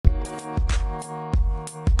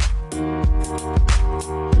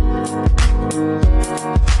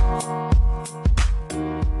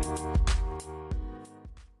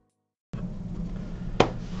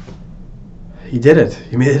You did it.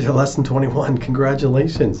 You made it to lesson 21.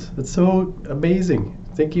 Congratulations. That's so amazing.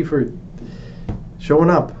 Thank you for showing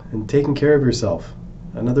up and taking care of yourself.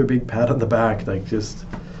 Another big pat on the back, like just,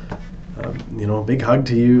 big hug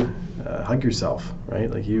to you. Hug yourself, right?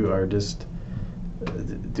 Like you are just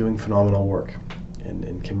doing phenomenal work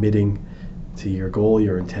and committing to your goal,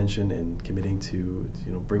 your intention, and committing to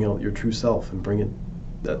bring out your true self and bring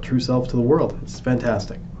that true self to the world. It's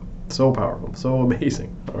fantastic. So powerful, so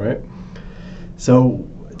amazing. All right. So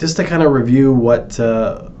just to kind of review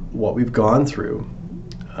what we've gone through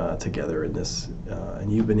together in this,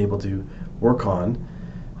 and you've been able to work on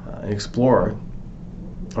and explore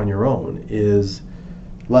on your own, is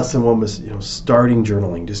lesson 1 was starting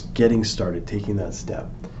journaling, just getting started, taking that step,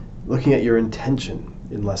 looking at your intention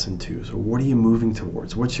in lesson 2. So what are you moving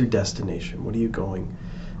towards? What's your destination? What are you going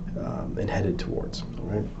and headed towards? All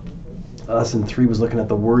right. Lesson 3 was looking at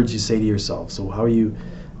the words you say to yourself. So how are you,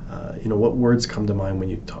 what words come to mind when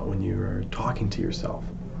you are talking to yourself?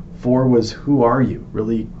 4 was who are you?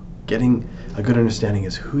 Really getting a good understanding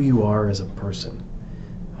as who you are as a person,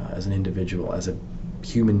 as an individual, as a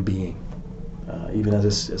human being, even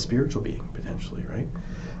as a spiritual being potentially, right?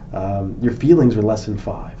 Your feelings were lesson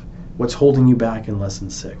 5. What's holding you back in lesson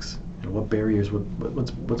 6? What barriers?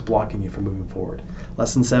 What's blocking you from moving forward?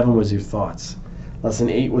 Lesson 7 was your thoughts. Lesson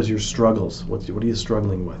 8 was your struggles. What are you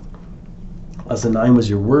struggling with? Lesson 9 was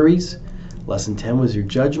your worries. Lesson 10 was your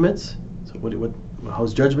judgments. So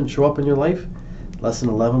how's judgment show up in your life? Lesson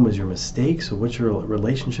 11 was your mistakes. So what's your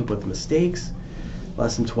relationship with mistakes?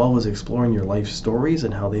 Lesson 12 was exploring your life stories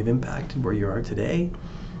and how they've impacted where you are today.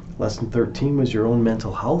 Lesson 13 was your own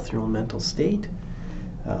mental health, your own mental state.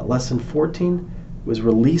 Lesson 14 was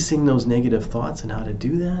releasing those negative thoughts and how to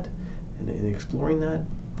do that and exploring that.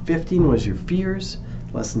 15 was your fears.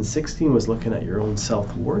 Lesson 16 was looking at your own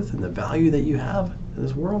self-worth and the value that you have in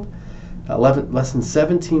this world. Lesson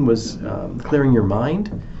 17 was clearing your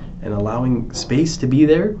mind and allowing space to be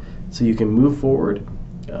there so you can move forward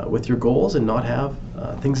with your goals and not have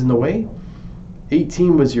things in the way.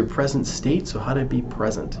 18 was your present state, so how to be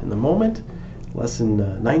present in the moment.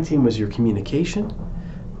 Lesson 19 was your communication.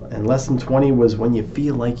 And lesson 20 was when you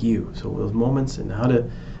feel like you. So those moments and how to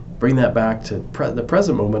bring that back to the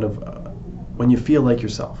present moment of when you feel like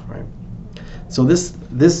yourself, right? So this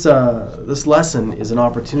lesson is an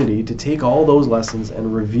opportunity to take all those lessons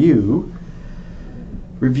and review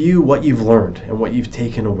what you've learned and what you've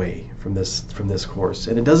taken away from this course.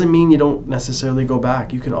 And it doesn't mean you don't necessarily go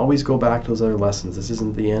back. You can always go back to those other lessons. This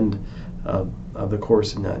isn't the end of the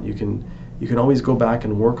course in that. You can always go back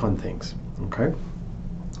and work on things, okay?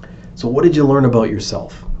 So what did you learn about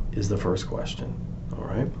yourself is the first question, all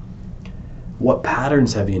right? What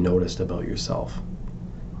patterns have you noticed about yourself?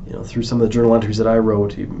 Through some of the journal entries that I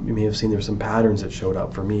wrote, you may have seen there's some patterns that showed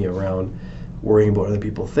up for me around worrying about what other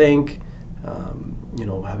people think,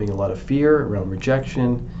 having a lot of fear around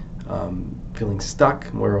rejection, feeling stuck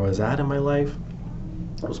where I was at in my life.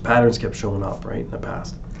 Those patterns kept showing up, right, in the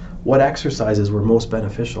past. What exercises were most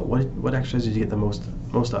beneficial? What exercises did you get the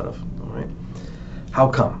most out of? All right. How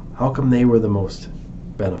come? How come they were the most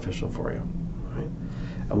beneficial for you? All right.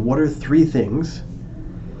 And what are 3 things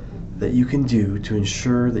that you can do to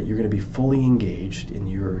ensure that you're going to be fully engaged in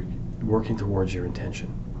your working towards your intention?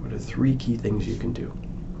 What are 3 key things you can do?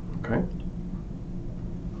 Okay.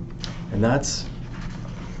 And that's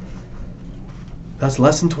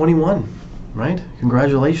lesson 21, right?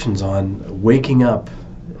 Congratulations on waking up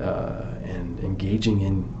and engaging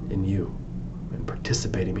in you and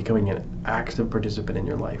participating, becoming an active participant in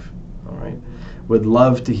your life. All right. Would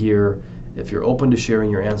love to hear if you're open to sharing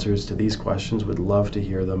your answers to these questions. Would love to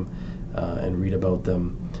hear them and read about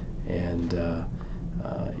them, and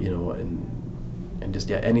and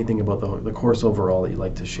just anything about the course overall that you'd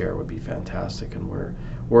like to share would be fantastic. And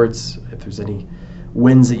where it's, if there's any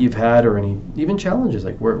wins that you've had or any even challenges,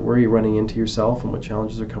 like where are you running into yourself and what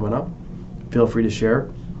challenges are coming up, feel free to share.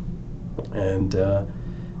 And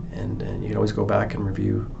you can always go back and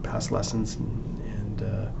review past lessons and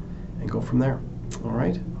go from there. All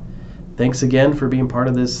right. Thanks again for being part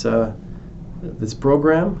of this this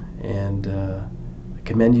program, and I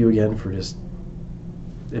commend you again for just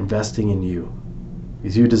investing in you,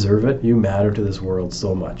 because you deserve it. You matter to this world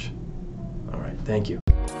so much. All right. Thank you.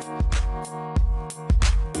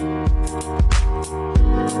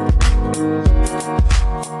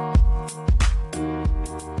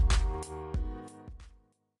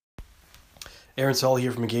 Aaron Saul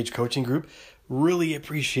here from Engage Coaching Group. Really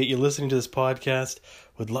appreciate you listening to this podcast.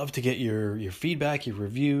 Would love to get your feedback, your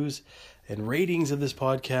reviews, and ratings of this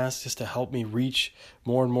podcast just to help me reach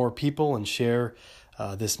more and more people and share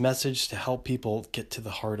this message to help people get to the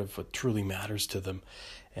heart of what truly matters to them.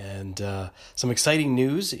 And some exciting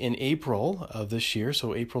news in April of this year,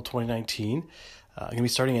 so April 2019, I'm going to be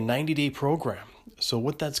starting a 90-day program. So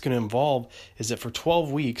what that's going to involve is that for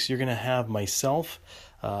 12 weeks, you're going to have myself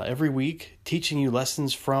every week teaching you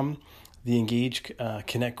lessons from the Engage,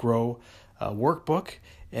 Connect, Grow workbook,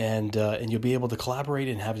 and you'll be able to collaborate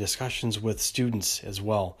and have discussions with students as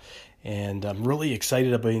well. And I'm really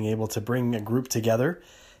excited about being able to bring a group together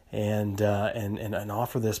and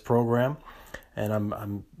offer this program. And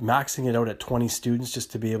I'm maxing it out at 20 students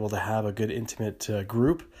just to be able to have a good intimate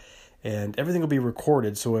group. And everything will be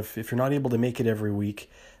recorded. So if you're not able to make it every week,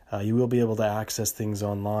 you will be able to access things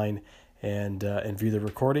online and view the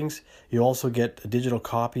recordings. You'll also get a digital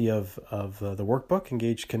copy of the workbook,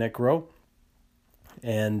 Engage, Connect, Grow.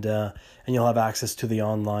 And you'll have access to the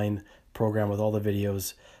online program with all the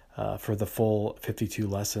videos for the full 52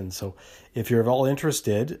 lessons. So if you're at all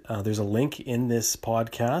interested, there's a link in this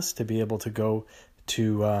podcast to be able to go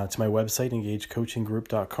to my website,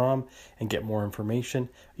 engagecoachinggroup.com, and get more information.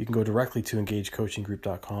 You can go directly to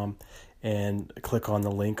engagecoachinggroup.com and click on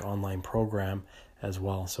the link online program as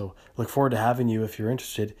well. So look forward to having you if you're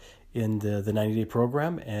interested in the 90-day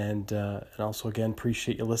program, and also again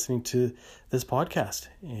appreciate you listening to this podcast,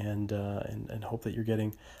 and hope that you're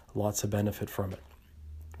getting lots of benefit from it.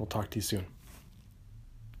 We'll talk to you soon.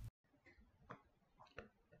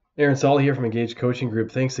 Aaron Solly here from Engage Coaching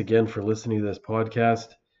Group. Thanks again for listening to this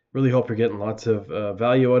podcast. Really hope you're getting lots of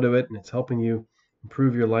value out of it, and it's helping you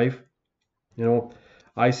improve your life. You know,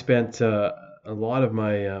 I spent a lot of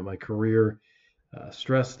my career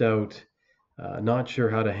stressed out, not sure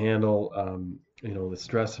how to handle the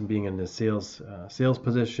stress and being in the sales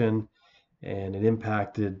position, and it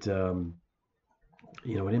impacted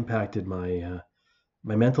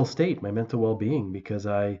my mental state, my mental well-being, because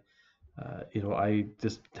I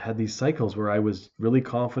just had these cycles where I was really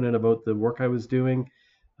confident about the work I was doing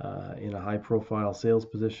in a high-profile sales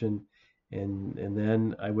position, and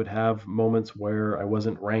then I would have moments where I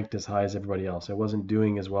wasn't ranked as high as everybody else. I wasn't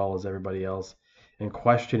doing as well as everybody else, and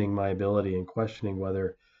questioning my ability and questioning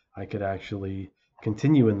whether I could actually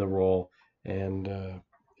continue in the role, and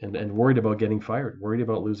worried about getting fired, worried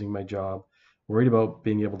about losing my job, worried about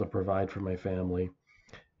being able to provide for my family.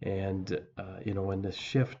 And when this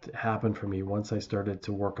shift happened for me, once I started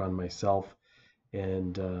to work on myself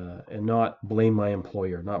and not blame my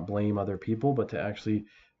employer, not blame other people, but to actually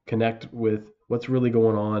connect with what's really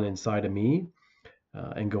going on inside of me,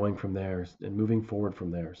 and going from there and moving forward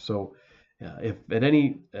from there. So if at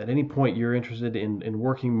any point you're interested in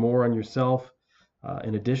working more on yourself,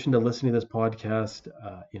 in addition to listening to this podcast,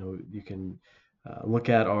 you can look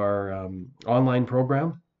at our online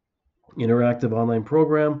program, interactive online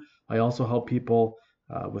program. I also help people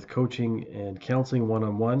with coaching and counseling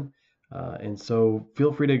one-on-one. And so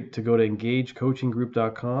feel free to go to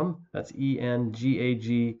engagecoachinggroup.com. That's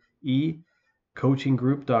ENGAGE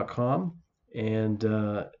coachinggroup.com, and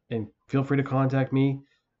feel free to contact me,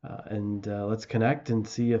 and let's connect and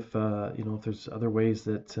see if there's other ways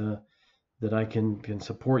that I can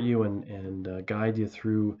support you and guide you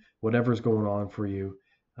through whatever's going on for you,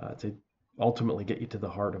 to ultimately get you to the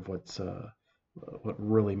heart of what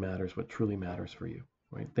really matters, what truly matters for you.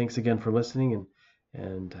 Right? Thanks again for listening,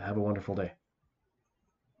 and have a wonderful day.